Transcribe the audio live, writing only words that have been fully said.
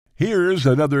Here's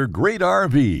another great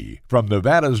RV from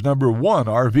Nevada's #1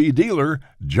 RV dealer,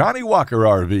 Johnnie Walker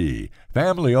RV,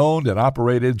 family owned and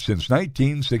operated since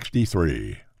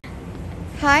 1963.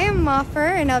 Hi, I'm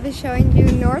Moffer, and I'll be showing you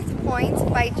North Point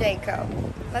by Jayco.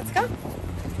 Let's go.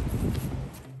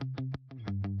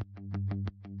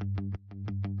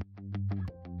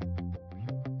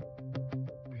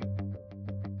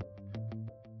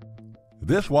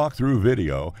 This walkthrough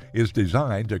video is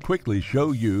designed to quickly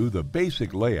show you the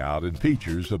basic layout and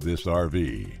features of this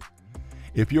RV.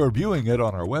 If you're viewing it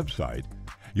on our website,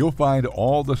 you'll find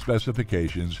all the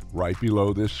specifications right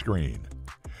below this screen.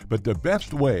 But the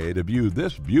best way to view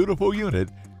this beautiful unit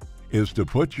is to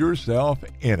put yourself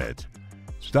in it.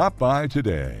 Stop by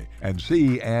today and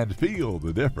see and feel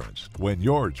the difference when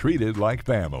you're treated like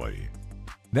family.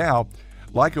 Now,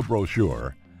 like a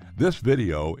brochure, this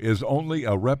video is only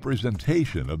a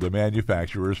representation of the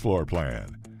manufacturer's floor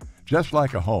plan. Just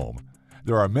like a home,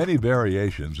 there are many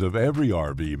variations of every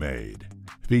RV made.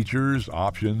 Features,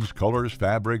 options, colors,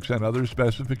 fabrics, and other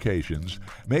specifications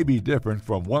may be different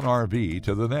from one RV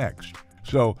to the next.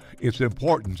 So it's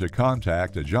important to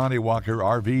contact a Johnnie Walker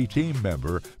RV team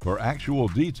member for actual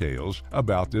details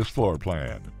about this floor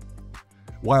plan.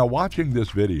 While watching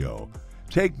this video,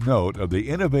 take note of the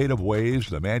innovative ways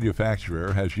the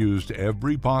manufacturer has used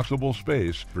every possible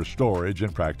space for storage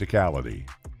and practicality.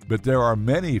 But there are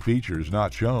many features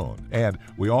not shown, and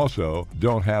we also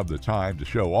don't have the time to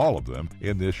show all of them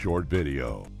in this short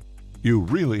video. You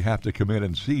really have to come in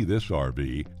and see this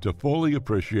RV to fully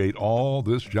appreciate all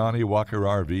this Johnnie Walker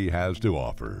RV has to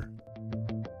offer.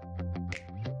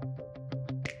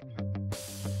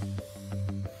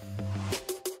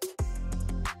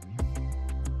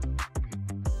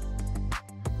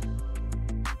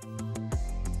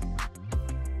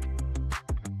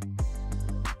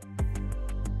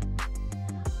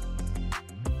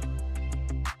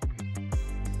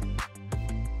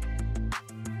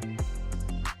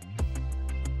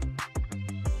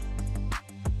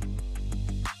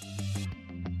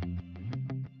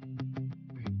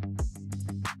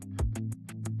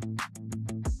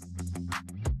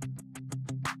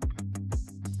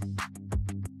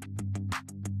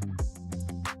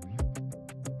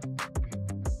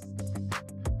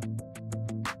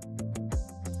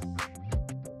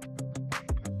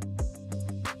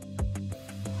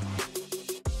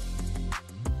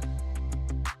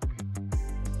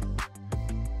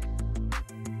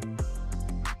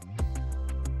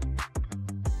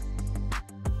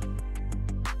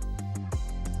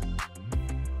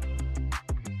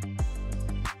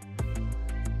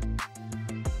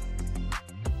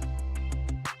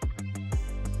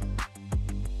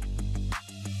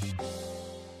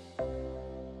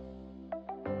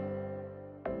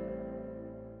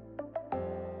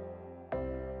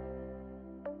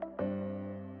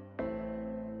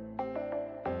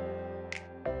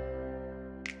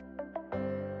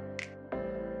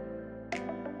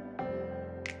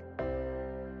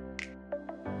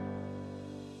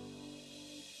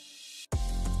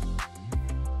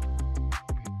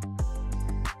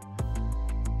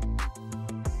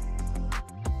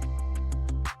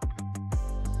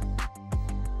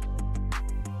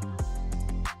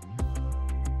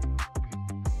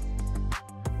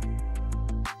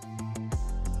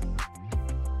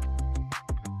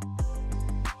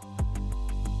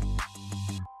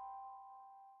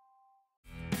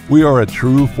 We are a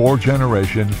true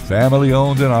four-generation,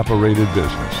 family-owned and operated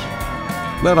business.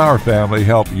 Let our family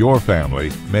help your family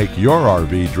make your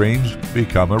RV dreams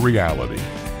become a reality.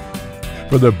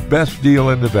 For the best deal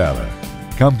in Nevada,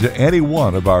 come to any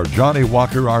one of our Johnnie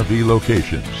Walker RV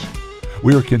locations.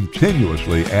 We are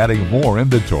continuously adding more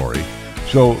inventory,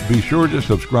 so be sure to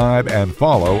subscribe and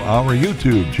follow our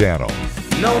YouTube channel.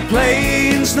 No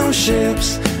planes, no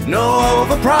ships, no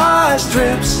overpriced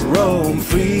trips. Roam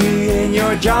free in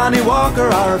your Johnnie Walker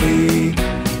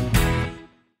RV.